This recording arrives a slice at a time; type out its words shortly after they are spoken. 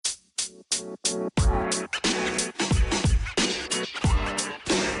Hello,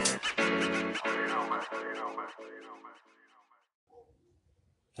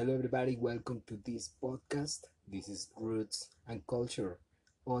 everybody. Welcome to this podcast. This is Roots and Culture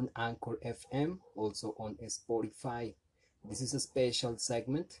on Anchor FM, also on Spotify. This is a special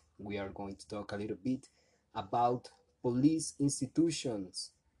segment. We are going to talk a little bit about police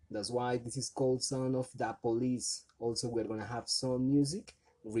institutions. That's why this is called Son of the Police. Also, we're going to have some music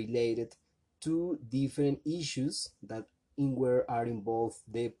related to different issues that in where are involved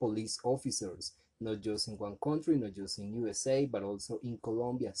the police officers, not just in one country, not just in USA, but also in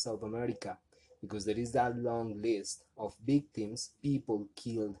Colombia, South America, because there is that long list of victims, people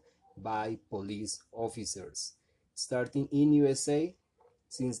killed by police officers. Starting in USA,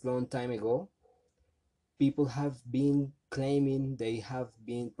 since long time ago, people have been claiming they have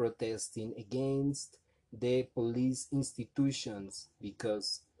been protesting against the police institutions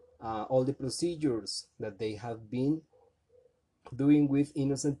because all the procedures that they have been doing with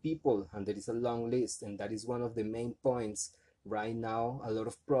innocent people, and there is a long list, and that is one of the main points right now. A lot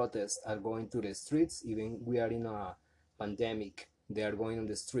of protests are going to the streets. Even we are in a pandemic, they are going on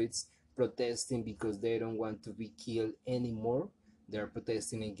the streets protesting because they don't want to be killed anymore. They are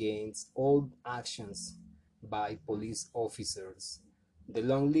protesting against all actions by police officers. The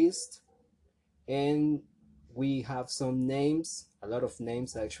long list, and we have some names, a lot of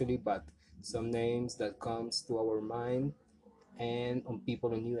names actually, but some names that comes to our mind and on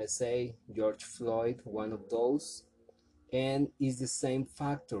people in USA, George Floyd, one of those, and it's the same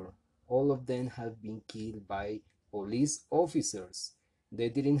factor. All of them have been killed by police officers. They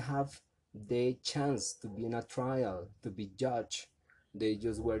didn't have the chance to be in a trial, to be judged. They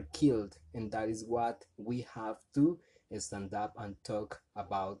just were killed, and that is what we have to stand up and talk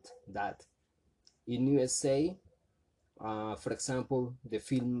about that. In USA, for example, the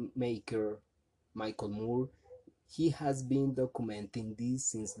filmmaker Michael Moore, he has been documenting this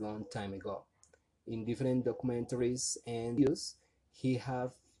since long time ago. In different documentaries and videos, he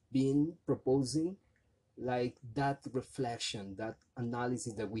have been proposing like that reflection, that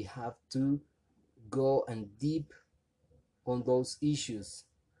analysis that we have to go and deep on those issues,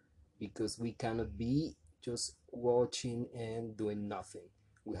 because we cannot be just watching and doing nothing.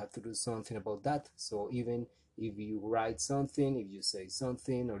 We have to do something about that. So even if you write something, if you say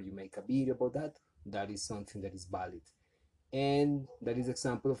something, or you make a video about that, that is something that is valid. And that is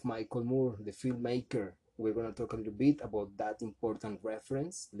example of Michael Moore, the filmmaker. We're going to talk a little bit about that important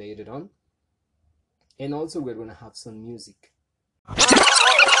reference later on. And also we're going to have some music.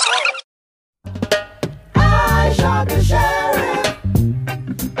 I shot the sheriff,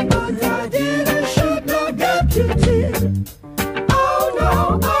 but I didn't shoot no deputy. Oh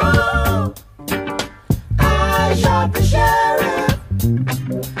no, oh. I shot the sheriff,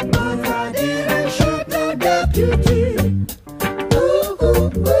 but I didn't shoot no deputy. Ooh,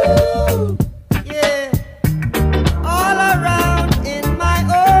 ooh, ooh. Yeah. All around in my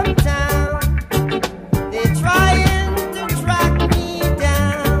hometown, they're trying to track me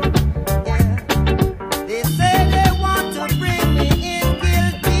down. Yeah. They say they want to bring me in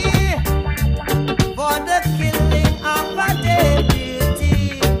guilty for the killing of a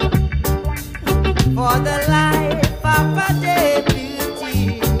deputy, for the life of a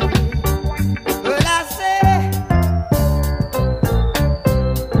deputy. Well, I say,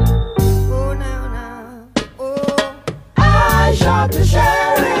 oh now, oh, I shot the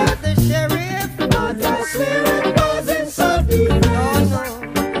sheriff, but I swear it wasn't self-defense. Oh no,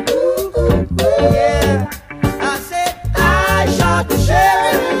 ooh, ooh, ooh. Yeah, I said I shot the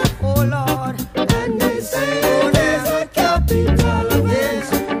sheriff, oh Lord, and they say there's a capital offense.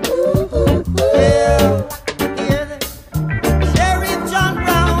 Ooh, ooh, ooh. Yeah, yeah. Sheriff John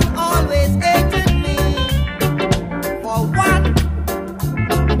Brown always hated me. For what?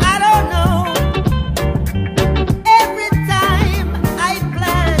 I don't know. Every time I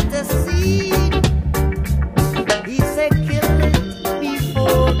plant a seed, he said kill it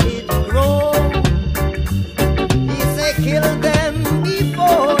before it grows. He said kill them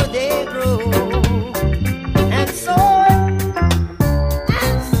before they grow. And so,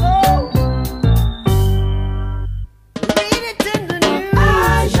 read it in the news.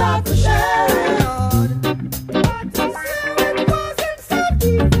 I shot the sheriff, but he said it wasn't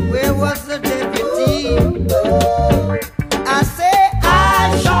self-defense. Where was the deputy? I say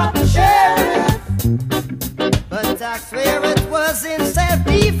I shot the sheriff, but I swear it was in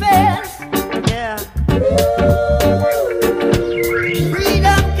self-defense. Yeah.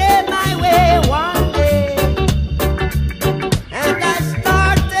 Freedom came my way one day, and I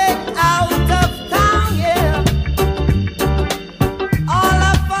started out of town. Yeah. All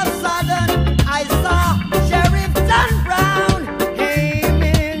of a sudden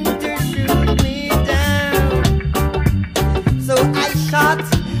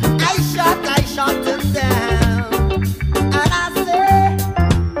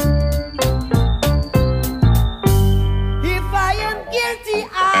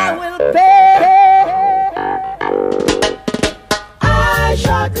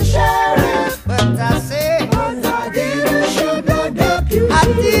I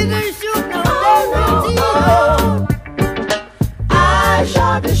didn't shoot no deputy. No. I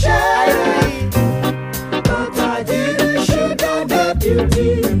shot the sheriff, but I didn't shoot no deputy.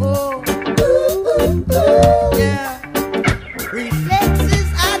 Oh, yeah. Reflexes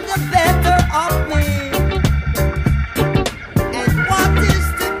are the better of me, and what is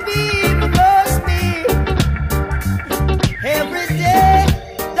to be must be. Every day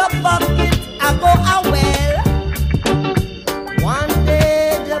the bucket I go a well. One day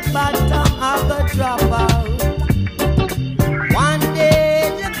the bottom I go drop out. One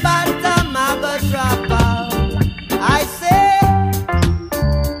day the bottom I go drop out. I say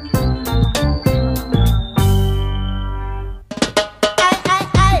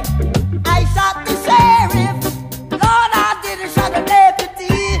I shot the sheriff. Lord, I didn't shot the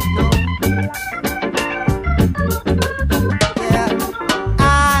deputy. No. Yeah, I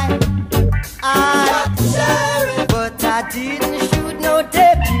shot the sheriff, but I didn't shoot no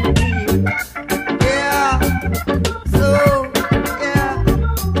deputy. Yeah, so yeah.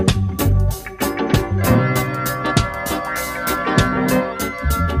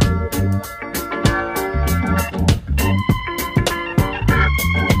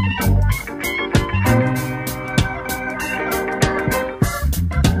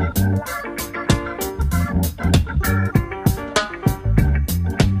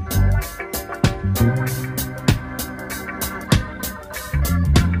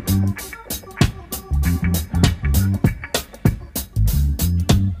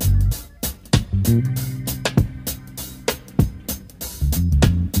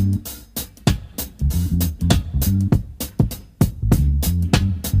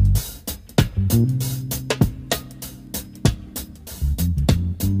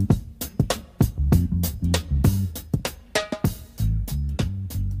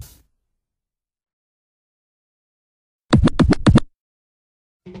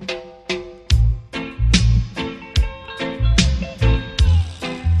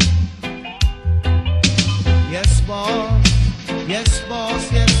 Yes, boss. Yes,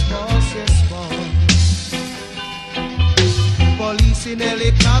 boss. Yes, boss. Yes, boss. Police in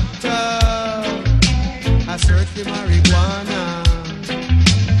helicopter, a search for marijuana.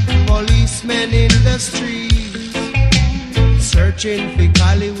 Policemen in the streets, searching for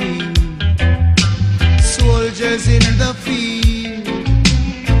cali weed. Soldiers in the field,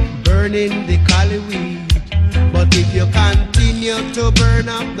 burning the cali weed. But if you continue to burn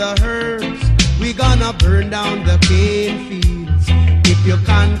up the herbs, we gonna burn down the cane fields. If you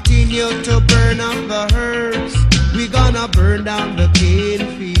continue to burn up the herbs, we gonna burn down the cane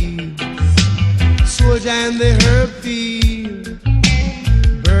fields. Soldier in the herb field,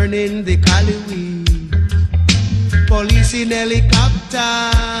 burning the cali weed. Police in helicopter,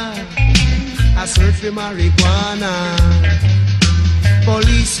 a search for marijuana.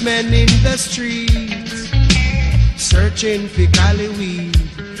 Policemen in the streets, searching for cali weed.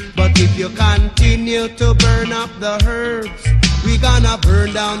 But if you continue to burn up the herbs, we gonna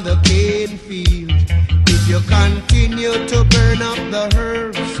burn down the cane field. If you continue to burn up the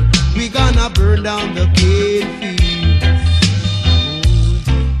herbs, we gonna burn down the cane field.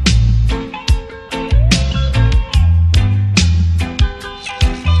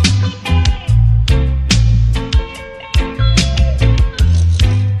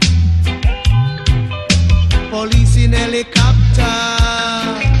 Police in helicopter,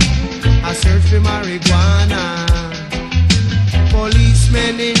 a search for marijuana.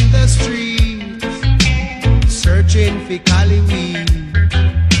 Policemen in the streets, searching for cali weed.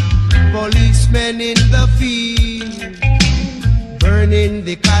 Policemen in the field, burning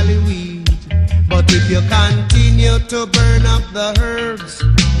the cali weed. But if you continue to burn up the herbs,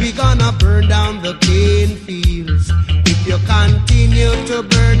 we gonna burn down the cane fields. If you continue to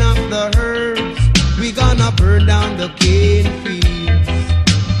burn up the herbs, we gonna burn down the cane fields.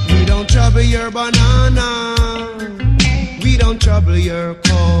 We don't trouble your banana, we don't trouble your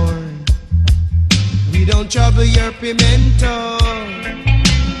corn. We don't trouble your pimento,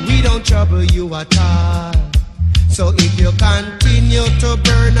 we don't trouble you at all. So if you continue to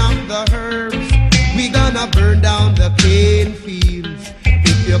burn up the herbs, we gonna burn down the cane fields.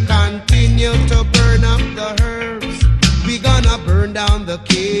 If you continue to burn up the herbs, we gonna burn down the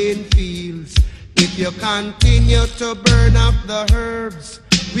cane fields. If you continue to burn up the herbs,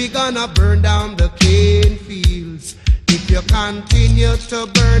 we gonna burn down the cane fields. If you continue to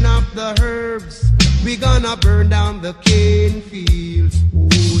burn up the herbs, we gonna burn down the cane fields. Ooh.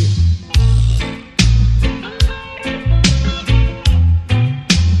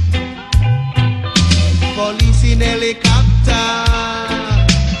 Police in helicopter,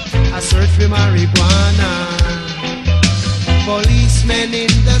 a search for marijuana. Policemen men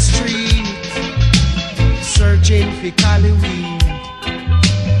in the street searching for cali weed.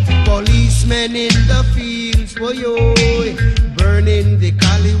 Policemen in the fields, boy, burning the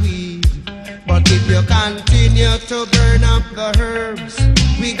cali weed. But if you continue to burn up the herbs,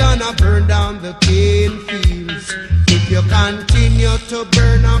 we gonna burn down the cane fields. If you continue to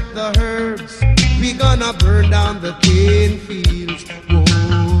burn up the herbs, we gonna burn down the cane fields. Boy.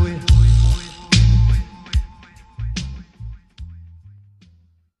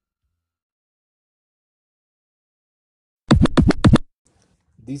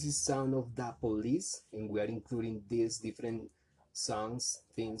 This is Sound of the Police, and we are including these different songs,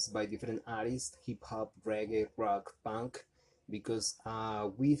 themes by different artists, hip hop, reggae, rock, punk, because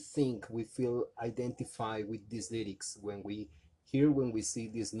we feel identified with these lyrics when we hear, when we see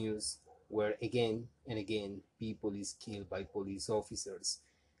this news where again and again people is killed by police officers.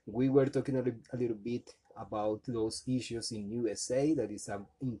 We were talking a little bit about those issues in USA. That is an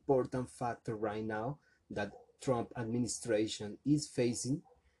important factor right now that Trump administration is facing,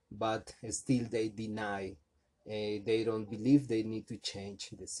 but still they deny. They don't believe they need to change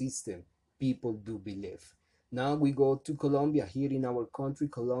the system. People do believe. Now we go to Colombia, here in our country,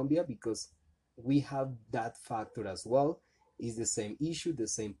 Colombia, because we have that factor as well. It's the same issue, the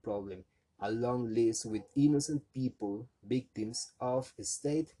same problem. A long list with innocent people, victims of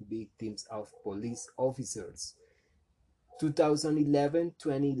state, victims of police officers.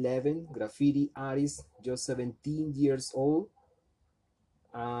 2011, graffiti artist, just 17 years old.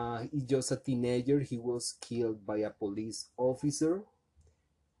 He's just a teenager. He was killed by a police officer.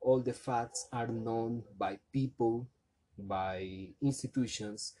 All the facts are known by people, by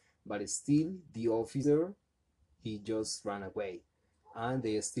institutions, but still the officer, he just ran away and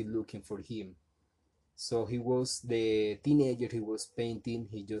they are still looking for him. So he was the teenager, he was painting,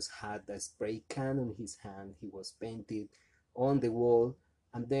 he just had a spray can on his hand, he was painted on the wall,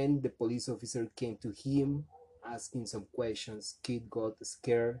 and then the police officer came to him asking some questions. Kid got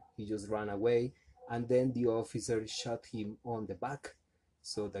scared, he just ran away, and then the officer shot him on the back.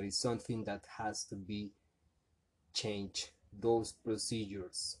 So that is something that has to be changed, those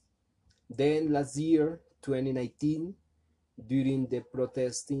procedures. Then last year, 2019, during the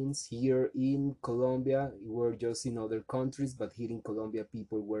protestings here in Colombia, we were just in other countries, but here in Colombia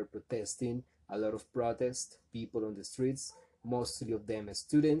people were protesting, a lot of protest, people on the streets, mostly of them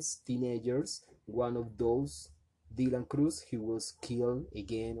students, teenagers. One of those, Dylan Cruz, he was killed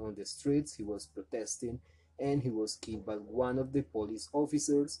again on the streets, he was protesting, and he was killed by one of the police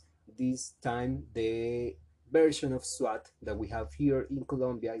officers. This time the version of SWAT that we have here in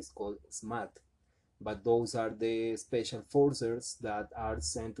Colombia is called SMAT, but those are the special forces that are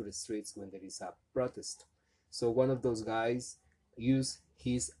sent to the streets when there is a protest. So one of those guys used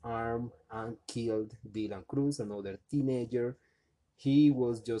his arm and killed Dylan Cruz, another teenager. He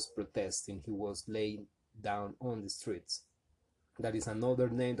was just protesting, he was laying down on the streets. That is another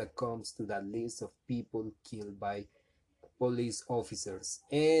name that comes to that list of people killed by police officers.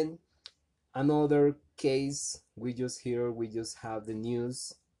 And another case, we just have the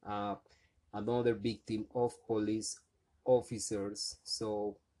news, another victim of police officers.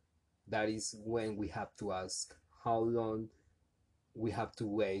 So that is when we have to ask how long we have to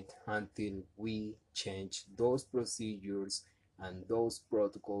wait until we change those procedures and those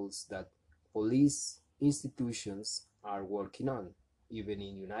protocols that police institutions are working on, even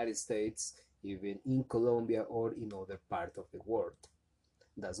in United States, even in Colombia, or in other parts of the world.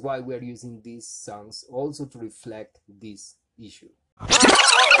 That's why we're using these songs also to reflect this issue.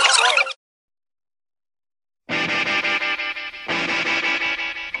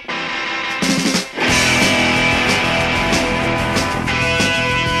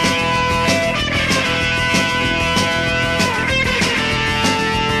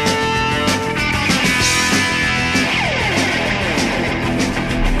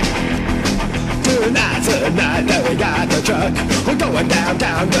 Tonight that we got the truck, we're going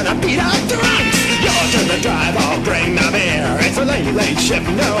downtown, gonna beat up drunks. You're to the drive, I'll bring the beer. It's a late shift,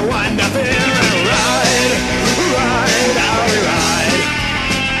 no one to fear. And ride, ride, how we ride.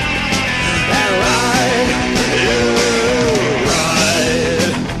 And ride, you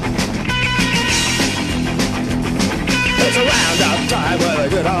ride. It's a roundup time where the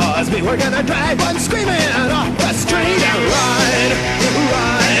good odds mean we're gonna drag one screaming off the street. And ride,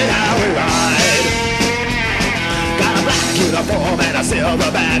 ride, how we ride. Uniform and a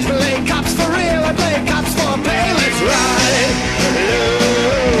silver badge. Play cops for real and play cops for pay. Let's ride,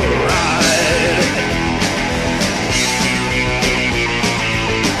 ride.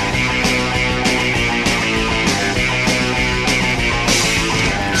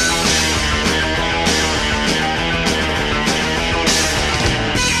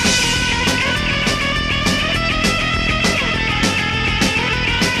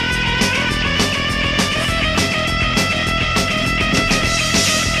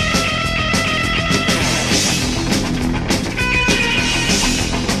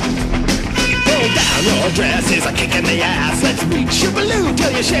 flannel dress is a kick in the ass. Let's beat your balloon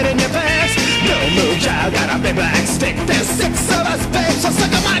till you're shit in your pants. No move, child, got a big black stick. There's 6 of us, babe, so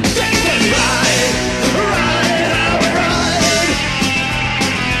suck on my dick and ride, ride, how we ride.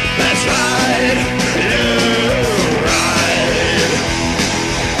 Let's ride, you ride.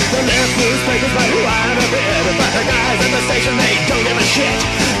 The left newspapers might whine a bit, but the guys at the station, they don't give a shit.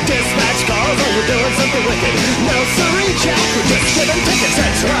 Dispatch calls, oh, we're doing something wicked. No siree, Jack, we're just giving tickets.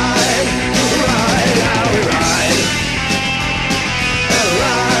 Let's ride, ride, how we ride. And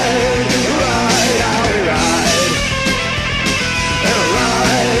ride, ride, how we ride. And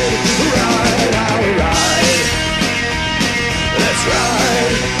ride, ride, how we ride. Let's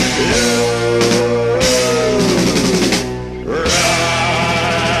ride,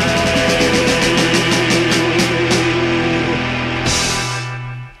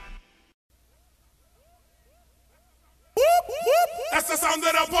 That's the sound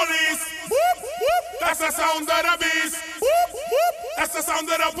of the police. That's the sound of the beast. That's the sound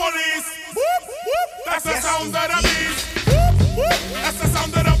of the police. That's the sound of the beast. That's the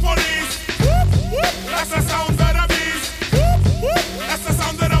sound of the police. That's the sound of the beast. That's the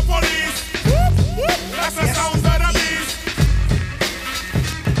sound of the police. That's the sound of the beast.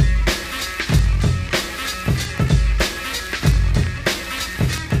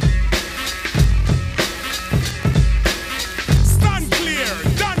 Stand clear,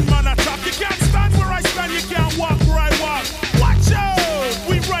 done man attack. You can't stand where I stand, you can't walk where I walk. Watch out,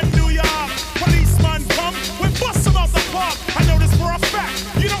 we run New York. Policeman come, we bust him out the park. I know this for a fact,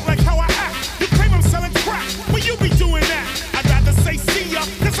 you don't like how I act. You claim I'm selling crack, but you be doing that. I'd rather say see ya,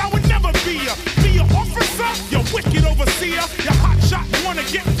 cause I would never be ya. Be your officer, you wicked overseer. You hot shot, wanna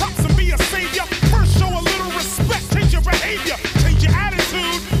get props and be a savior. First show a little respect, change your behavior. Change your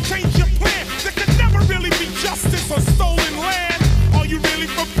attitude, change your plan. There could never really be justice on stolen land. Are you really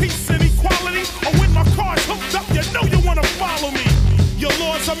for peace and equality? Or when my car's hooked up, you know you wanna follow me. Your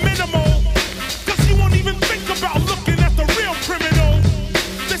laws are minimal, cause you won't even think about looking at the real criminal.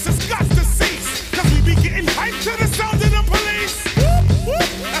 This has got to cease, cause we be getting hyped to the sound of the police.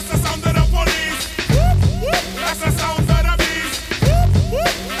 That's the sound of the police. That's the sound of the beast.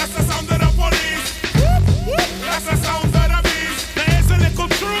 That's the sound of the police. That's the sound of the beast. Now here's a little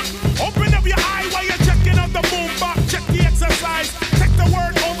truth. Open up your eye while you're checking out the boombox. Check the exercise. Take the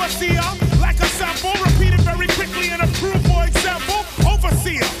word overseer like a sample. Repeat it very quickly and approve, for example.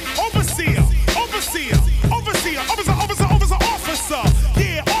 Overseer, overseer, overseer, overseer, officer, officer, officer, officer.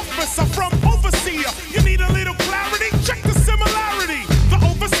 Yeah, officer from overseer. You need a little clarity? Check the similarity. The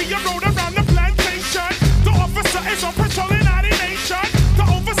overseer rode around the plantation. The officer is on patrol in our nation. The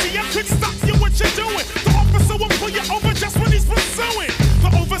overseer could stop you what you're doing. The officer will pull you over just when he's pursuing. The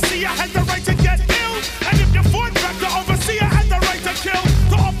overseer had the right to get ill. And if you fought back, the overseer had the right to kill.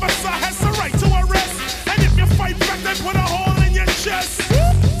 The officer has the right to arrest. And if you fight back, they put a hole in your chest.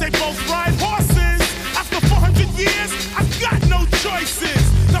 They both ride horses. After 400 years, I've got no choices.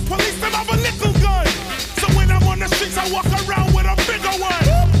 The police, them have a little gun. So when I'm on the streets, I walk around with a bigger one.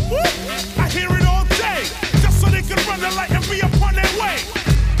 I hear it all day, just so they can run the light and be upon their way.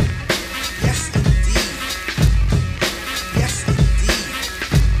 Yes, indeed. Yes, indeed.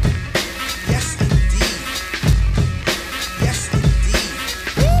 Yes, indeed. Yes, indeed.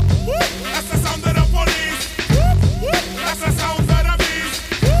 That's the sound of the police. That's the sound of the beast.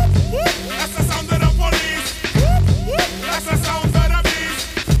 That's the sound of the police. That's the sound of the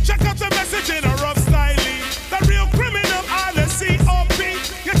beast. Check out the message in a rough style. The real criminal are the COP.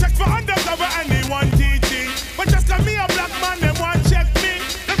 You check for undercover and they want TG. But just like me, a black man, they want check me.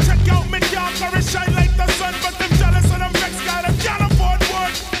 Them check out me, y'all, cause shine like the sun. But them jealous of them vex, got them can't afford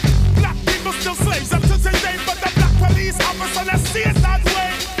one. Black people still slaves up to today. But the black police officer, let's see it that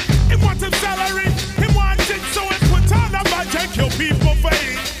way. He want him salary, he want it, so he put on a badge and kill people for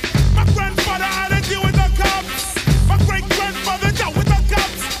it. My grandfather had to deal with the cops. My great-grandfather dealt with the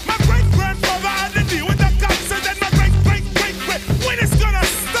cops. My great-grandfather had to deal with the cops. And then my great-great-great-great, when it's gonna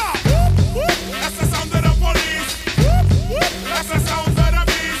stop? That's the sound of the police. That's the sound of the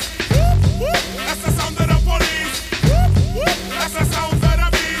beast. That's the sound of the police. That's the sound of the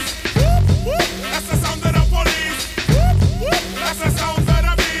beast. That's the sound of the police. That's the sound of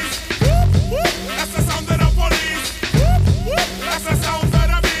the beast. That's the sound of the police. That's the sound of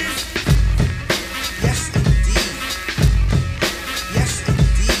the beast.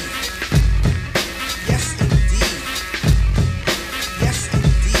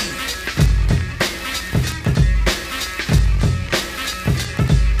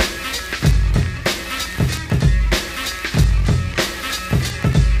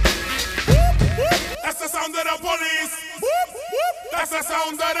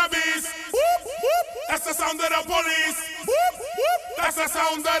 sound of the beast. Whoop, whoop. That's the sound of the police. Whoop, whoop. That's the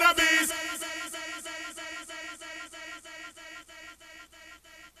sound of the beast.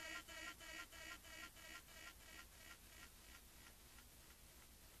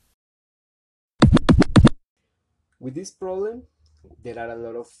 With this problem, there are a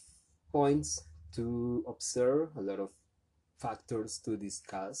lot of points to observe, a lot of factors to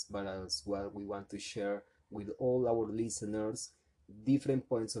discuss, but as well we want to share with all our listeners different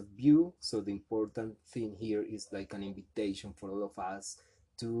points of view. So the important thing here is like an invitation for all of us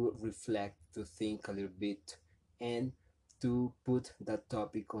to reflect, to think a little bit, and to put that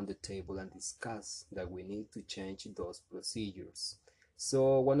topic on the table and discuss that we need to change those procedures.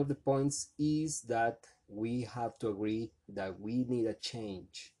 So one of the points is that we have to agree that we need a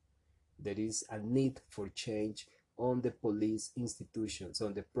change. There is a need for change on the police institutions,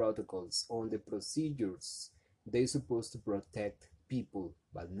 on the protocols, on the procedures. They're supposed to protect people,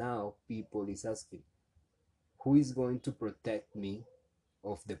 but now people is asking, who is going to protect me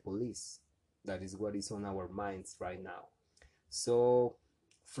of the police? That is what is on our minds right now. So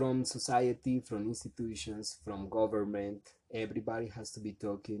from society, from institutions, from government, everybody has to be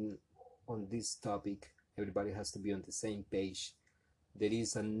talking on this topic. Everybody has to be on the same page. There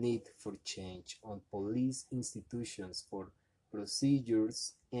is a need for change on police institutions, for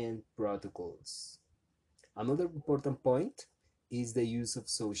procedures and protocols. Another important point is the use of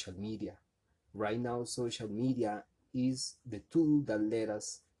social media. Right now, social media is the tool that let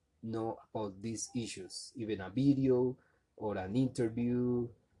us know about these issues. Even a video or an interview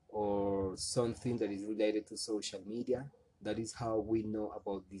or something that is related to social media, that is how we know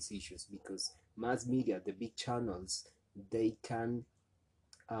about these issues, because mass media, the big channels, they can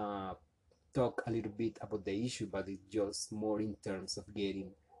talk a little bit about the issue, but it's just more in terms of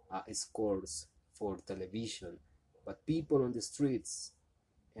getting scores for television. But people on the streets,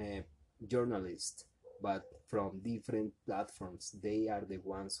 journalists, but from different platforms, they are the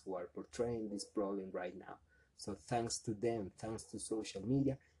ones who are portraying this problem right now. So thanks to them, thanks to social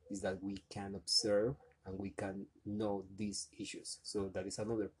media, is that we can observe and we can know these issues. So that is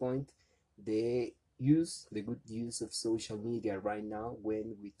another point. The good use of social media right now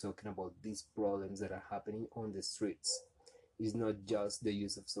when we're talking about these problems that are happening on the streets. It's not just the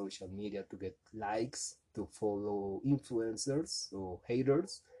use of social media to get likes, to follow influencers or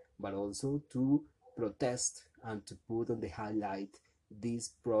haters, but also to protest and to put on the highlight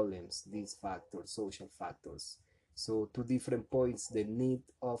these problems, these factors, social factors. So two different points, the need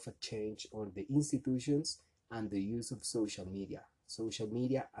of a change on the institutions and the use of social media. Social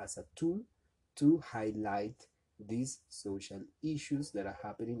media as a tool to highlight these social issues that are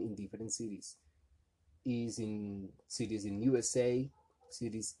happening in different cities. Is in cities in USA,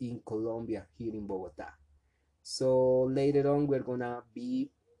 cities in Colombia, here in Bogota. So later on we're gonna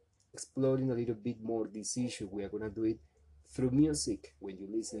be exploring a little bit more this issue. We are gonna do it through music. When you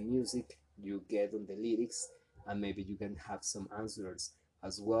listen to music, you get on the lyrics and maybe you can have some answers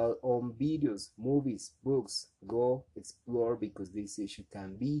as well on videos, movies, books. Go explore, because this issue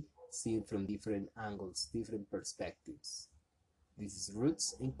can be seen from different angles, different perspectives. This is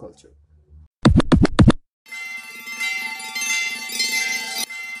Roots in Culture.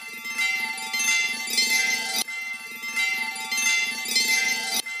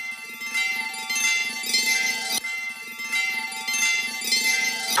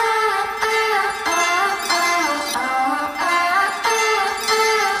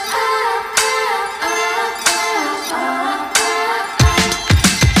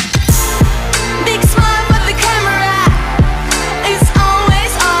 Big smile for the camera, it's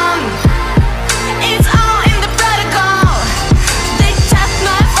always on.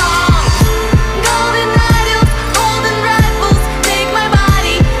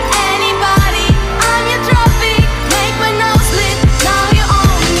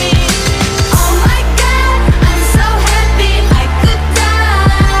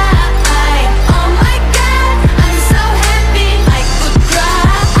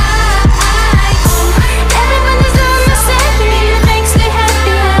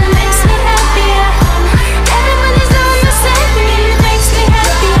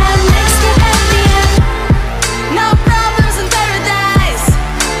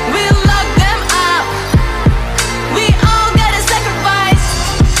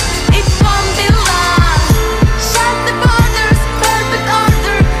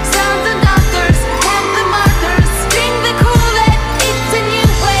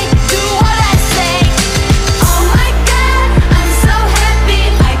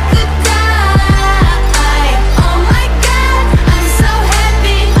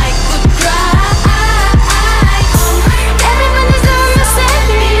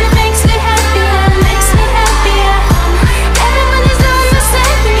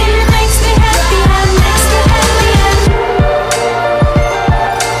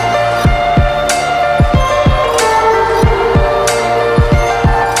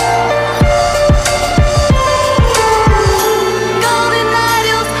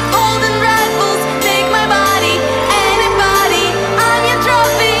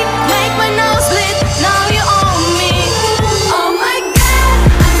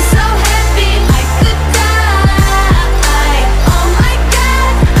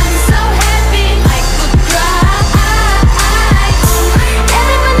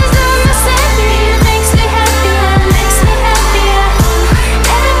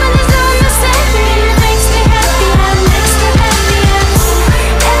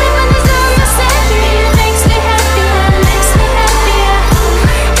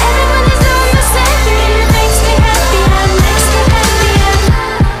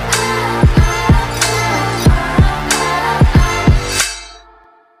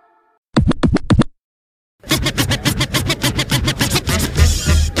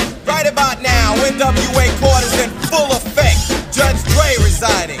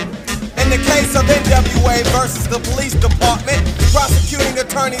 the case of NWA versus the police department, prosecuting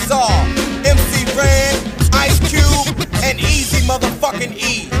attorneys are MC Ren, Ice Cube, and Easy motherfucking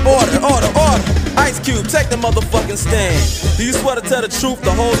E. Order, order, order. Ice Cube, take the motherfucking stand. Do you swear to tell the truth,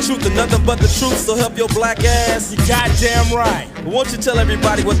 the whole truth, and nothing but the truth, so help your black ass? You goddamn right. Won't you tell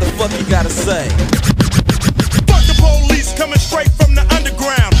everybody what the fuck you gotta say? Fuck the police coming straight from the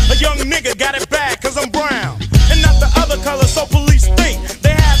underground. A young nigga got it bad cause I'm brown. And not the other color, so police think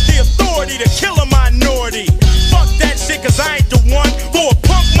they have the authority to kill a minority. Fuck that shit cause I ain't the one for a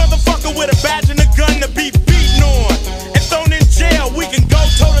punk motherfucker with a badge and a gun to be beaten on and thrown in jail. We can go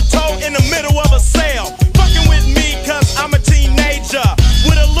toe to toe in the middle of a sale. Fucking with me cause I'm a teenager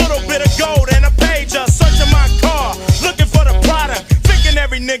with a little bit of gold and a pager. Searching my car, looking for the product, thinking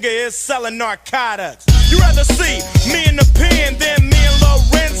every nigga is selling narcotics. You rather see me in the pen than me and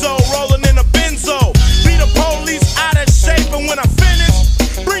Lorenzo rolling in a benzo. Be the police out of shape, and when I finish,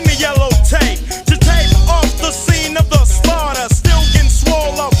 bring the yellow tape to tape off the scene of the slaughter. Still getting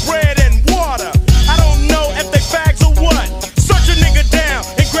swole up bread and water. I don't know if they fags or what. Search a nigga down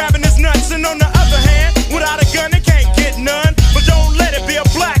and grabbing his nuts, and on the other hand, without a gun they can't get none. But don't let it be a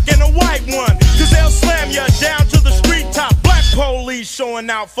black and a white one, cause they'll slam you down to the street top. Black police showing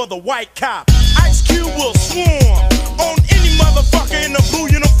out for the white cop. Ice Cube will swarm on any motherfucker in a blue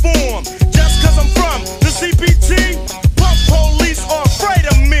uniform. Just cause I'm from the CPT, punk police are afraid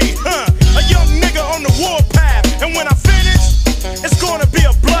of me, huh? A young nigga on the warpath, and when I finish, it's gonna be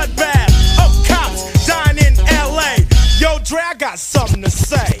a bloodbath of cops dying in LA. Yo, Dre, I got something to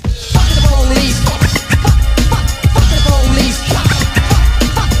say. Fuck the police. Fuck the police. Fuck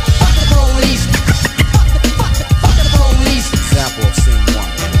the police. Fuck the police. Sample of scene 1.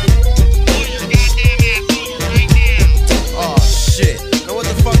 Oh shit, now what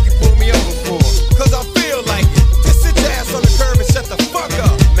the fuck you pull me over for? Cause I feel like it. Just sit your ass on the curb and shut the fuck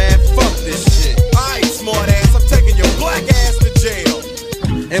up. Man, fuck this shit. Alright, smart ass, I'm taking your black ass to jail.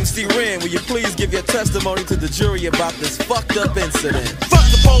 MC Ren, will you please give your testimony to the jury about this fucked up incident? Fuck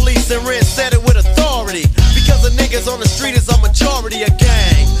the police and Ren said it with authority. Because the niggas on the street is a majority of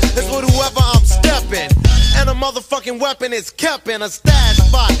gang. It's with whoever I'm stepping. And a motherfucking weapon is kept in a stash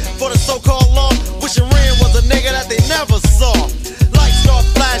spot for the so-called law. Wishing Ren was a nigga that they never saw. Lights start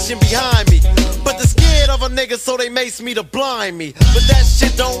flashing behind me, but they're scared of a nigga, so they mace me to blind me. But that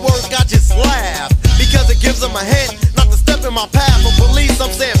shit don't work, I just laugh, because it gives them a hint not to step in my path. For police,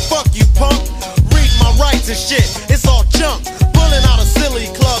 I'm saying fuck you, punk. Read my rights and shit, it's all junk. Pulling out a silly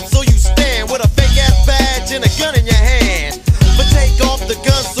club, so you stand with a fake ass badge and a gun in your hand. But take off the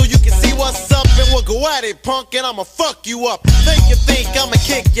gun so you can see what's up, and we'll go at it, punk, and I'ma fuck you up. Think you think I'ma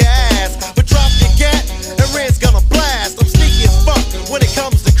kick your ass, but drop your gat and Red's gonna blast. I'm sneaky as fuck when it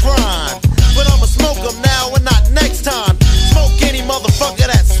comes to crime, but I'ma smoke them now and not next time. Smoke any motherfucker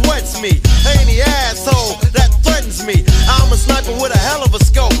that sweats me, any asshole that threatens me. I'm a sniper with a hell of a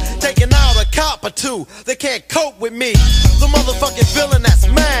scope, taking out a cop or two. They can't cope with me. The motherfucking villain that's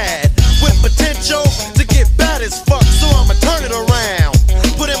mad with potential to get bad as fuck, so I'ma turn it around.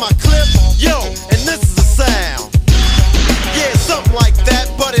 Put in my clip, yo, and this is the sound. Yeah, something like that,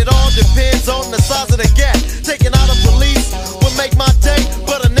 but it all depends on the size of the gap. Taking out a police would make my day,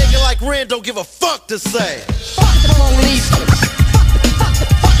 but a nigga like Ren don't give a fuck to say. Fuck the police. Fuck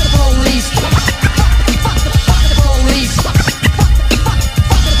the police. Fuck the police.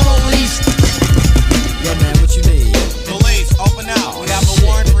 Fuck the police. Yo, man, what you need? Police, open out. We have a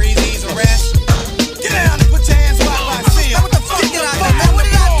warrant for Easy's arrest. Get down and put your hands where I see them. What the fuck? Get out there, man. What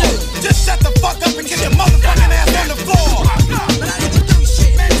did I do? Just shut the fuck up and get your motherfucking ass on the floor. Man, I didn't do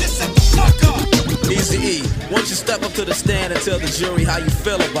shit. Man, just shut the fuck up. Easy E, won't you step up to the stand and tell the jury how you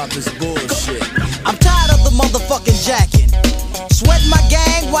feel about this bullshit? I'm tired of the motherfucking jacking. Sweating my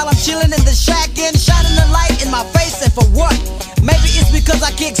gang while I'm chilling in the shack and shining the light in my face, and for what? Maybe it's because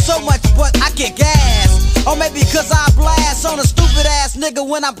I kick so much, but I kick ass. Or maybe because I blast on a stupid ass nigga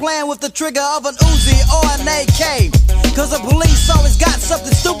when I'm playing with the trigger of an Uzi or an AK. Cause the police always got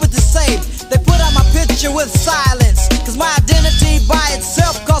something stupid to say. They put out my picture with silence, cause my identity by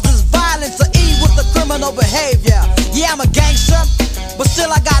itself causes violence. Or E with the criminal behavior. Yeah, I'm a gangster, but still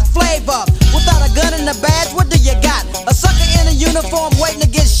I got flavor. Without a gun and a badge, what do you got? A sucker in a uniform waiting to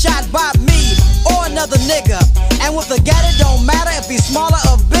get shot by me or another nigga. And with a gat, it don't matter if he's smaller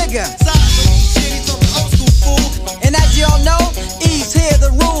or bigger. And as y'all know, E's here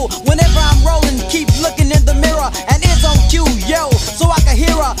the rule. Whenever I'm rolling, keep looking in the mirror, and it's on cue, yo, so I can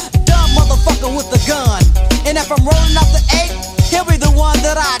hear a dumb motherfucker with a gun. And if I'm rolling up the 8, he'll be the one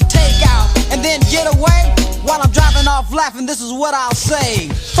that I take out and then get away. While I'm driving off laughing, this is what I'll say.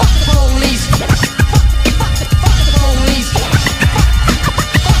 Fuck the police. Fuck the police.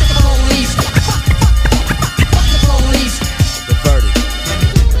 Fuck the police.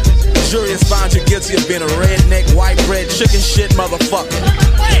 this shit, motherfucker.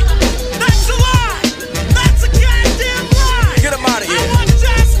 Wait, that's a lie. That's a goddamn lie. Get him out of I here. want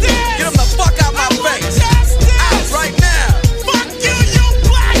justice. Get him the fuck out my I want face. justice. Out right now. Fuck you, you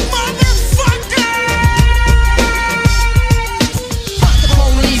black motherfucker. Fuck the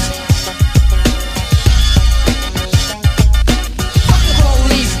police. Fuck the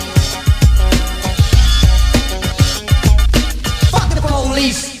police. Fuck the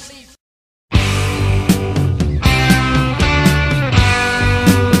police.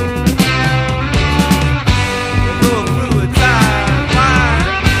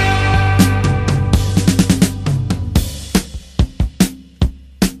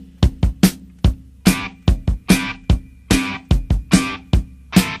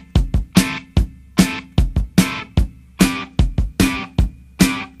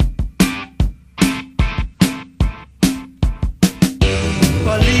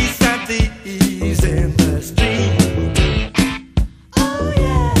 Police and thieves in the street. Oh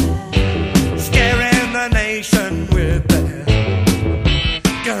yeah. Scaring the nation with their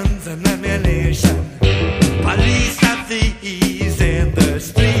guns and ammunition. Police and thieves in the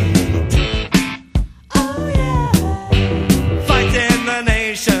street. Oh yeah. Fighting the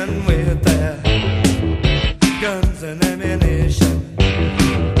nation with their guns and ammunition.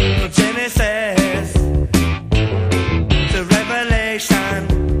 From Genesis to Revelation,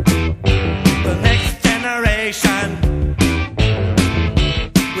 the next generation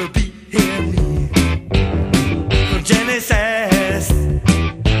will be hear me. From Genesis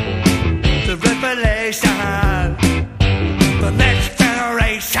to Revelation, the next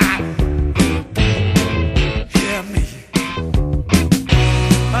generation will be hear me.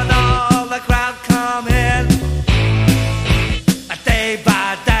 And all the crowd come in, day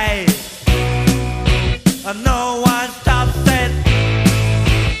by day, and no one stops it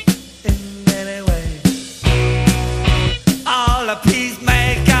in any way. All the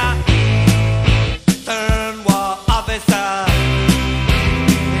peacemaker turn war officer.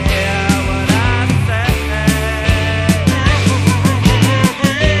 Hear what I say.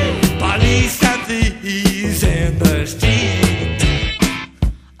 Police and thieves in the street.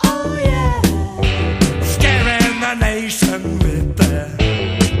 Oh yeah. Scaring the nation with their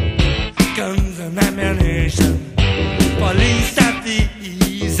guns and ammunition. Police and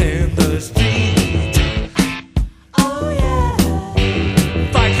thieves in the street. Oh yeah.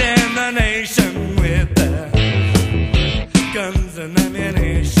 Fighting the nation with their guns and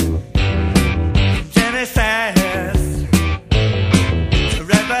ammunition. Genesis to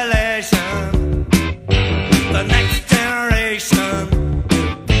Revelation, the next generation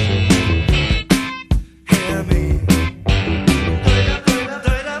will be. Hear me.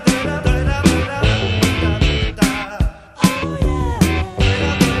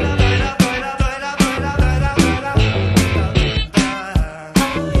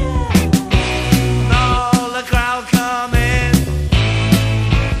 All the crowd come in,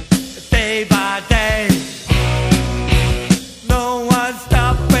 day by day,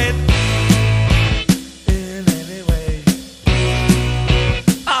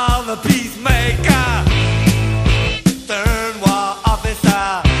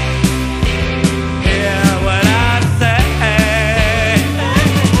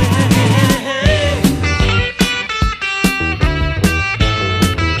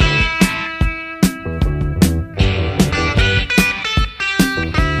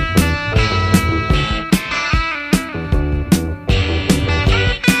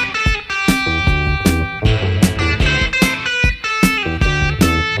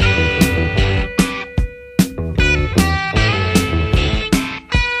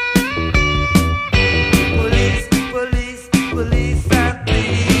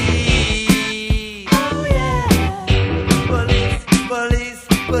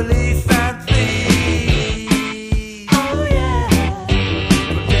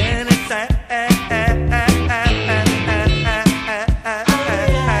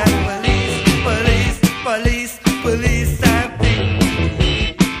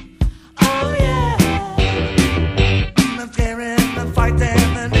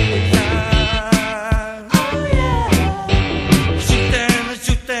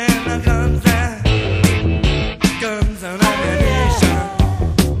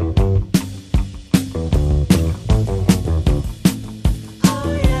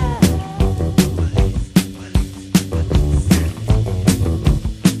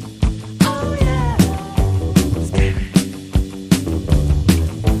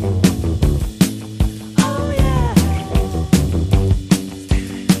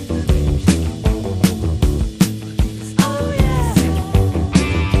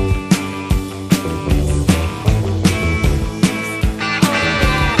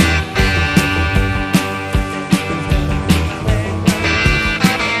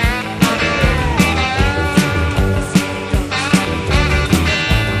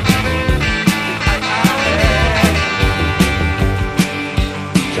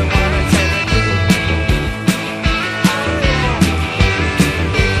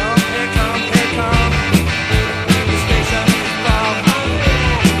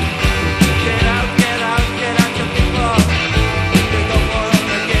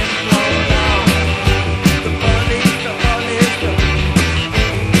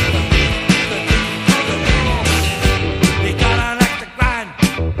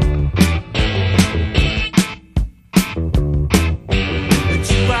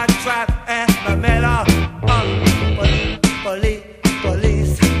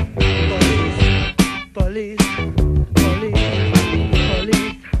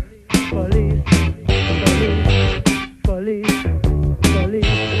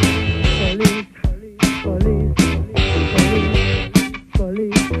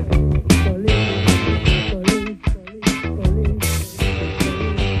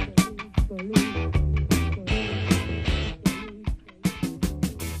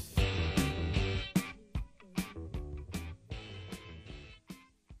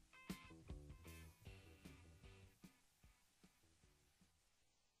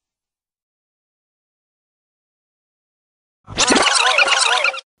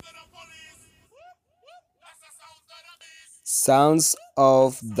 Sounds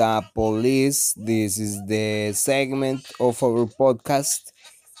of the Police. This is the segment of our podcast,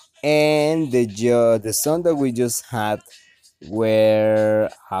 and the song that we just had were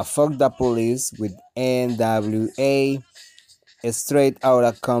 "Fuck the Police" with N.W.A. Straight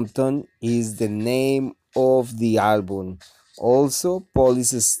Outta Compton is the name of the album. Also,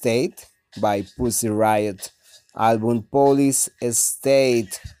 Police State by Pussy Riot. Album Police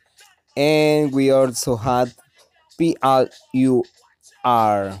State. And we also had PLUR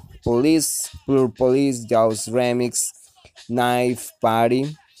Police, Plur Police, Jaws Remix, Knife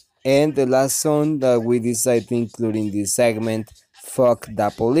Party. And the last song that we decided to include in this segment, Fuck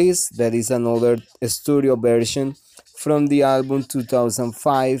the Police. That is another studio version from the album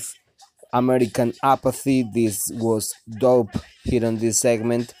 2005, American Apathy. This was dope here on this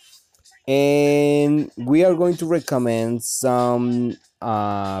segment. And we are going to recommend some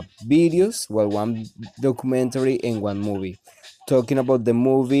videos, well, one documentary and one movie. Talking about the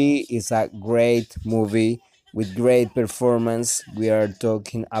movie, is a great movie with great performance. We are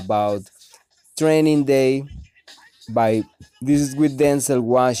talking about Training Day by this is with Denzel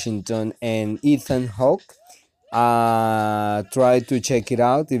Washington and Ethan Hawke. Try to check it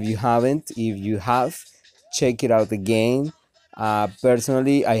out if you haven't. If you have, check it out again.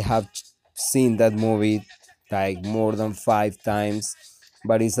 Personally, I have seen that movie like more than 5 times,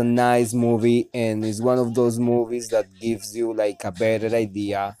 but it's a nice movie, and it's one of those movies that gives you like a better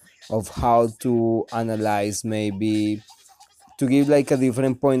idea of how to analyze, maybe to give like a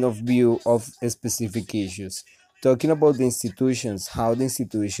different point of view of specific issues. Talking about the institutions, how the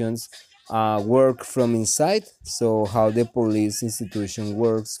institutions work from inside, so how the police institution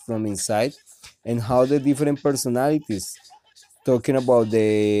works from inside, and how the different personalities. Talking about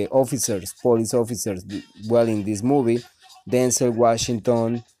the officers, police officers, well, in this movie, Denzel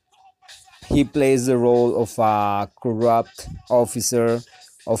Washington, he plays the role of a corrupt officer,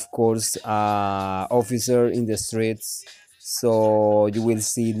 of course, officer in the streets. So you will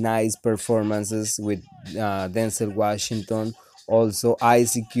see nice performances with Denzel Washington. Also,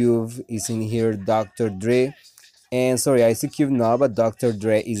 Ice Cube is in here, Dr. Dre, and sorry, Ice Cube no, but Dr.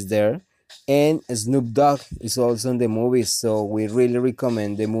 Dre is there, and Snoop Dogg is also in the movie. So we really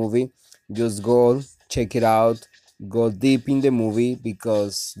recommend the movie. Just go check it out, go deep in the movie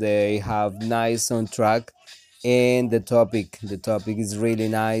because they have nice soundtrack, and the topic is really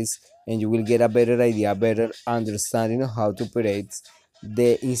nice, and you will get a better idea, better understanding of how to operate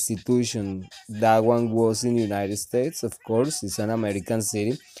the institution. That one was in the United States, of course, it's an American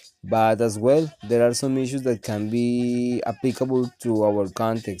city, but as well there are some issues that can be applicable to our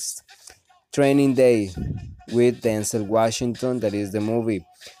context. Training Day with Denzel Washington, that is the movie.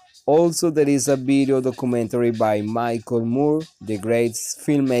 Also, there is a video documentary by Michael Moore, the great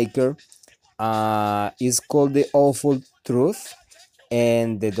filmmaker. It's called The Awful Truth,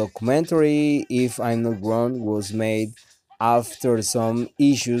 and the documentary, if I'm not wrong, was made after some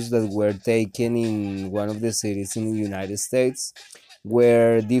issues that were taken in one of the cities in the United States,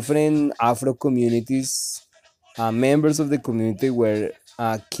 where different Afro communities, members of the community, were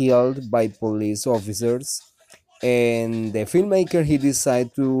killed by police officers, and the filmmaker, he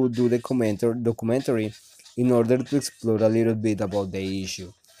decided to do the documentary in order to explore a little bit about the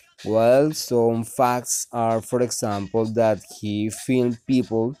issue. Well, some facts are, for example, that he filmed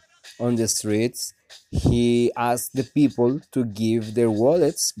people on the streets. He asked the people to give their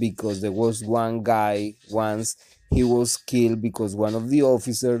wallets because there was one guy once, he was killed because one of the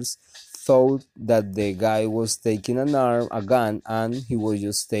officers thought that the guy was taking a gun, and he was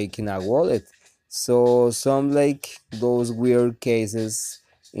just taking a wallet. So some like those weird cases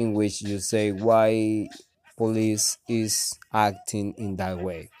in which you say why police is acting in that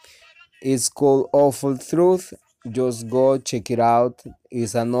way. It's called Awful Truth. Just go check it out.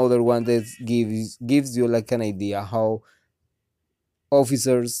 It's another one that gives you like an idea how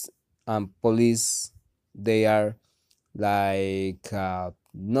officers and police, they are like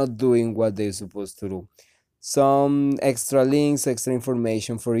not doing what they're supposed to do. Some extra links, extra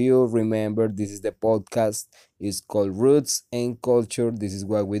information for you. Remember, this is the podcast. It's called Roots and Culture. This is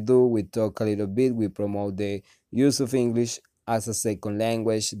what we do. We talk a little bit. We promote the use of English as a second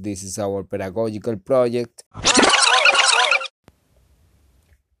language. This is our pedagogical project.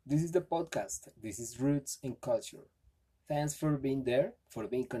 This is the podcast. This is Roots and Culture. Thanks for being there, for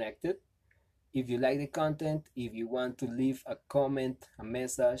being connected. If you like the content, if you want to leave a comment, a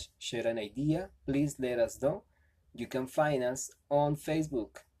message, share an idea, please let us know. You can find us on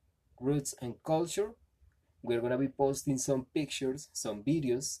Facebook, Roots and Culture. We're going to be posting some pictures, some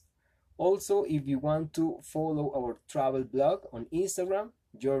videos. Also, if you want to follow our travel blog on Instagram,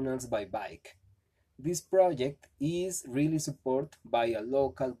 Journals by Bike. This project is really supported by a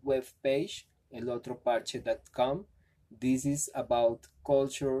local web page, elotroparche.com. This is about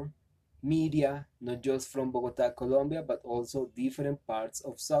culture, media, not just from Bogota, Colombia, but also different parts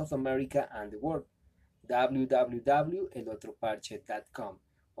of South America and the world. www.elotroparche.com.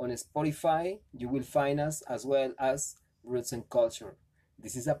 On Spotify, you will find us as well as Roots and Culture.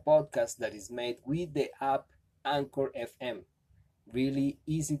 This is a podcast that is made with the app Anchor FM. Really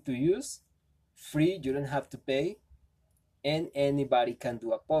easy to use, free, you don't have to pay, and anybody can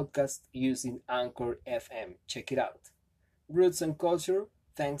do a podcast using Anchor FM. Check it out. Roots and Culture,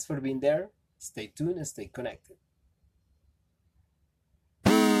 thanks for being there. Stay tuned and stay connected.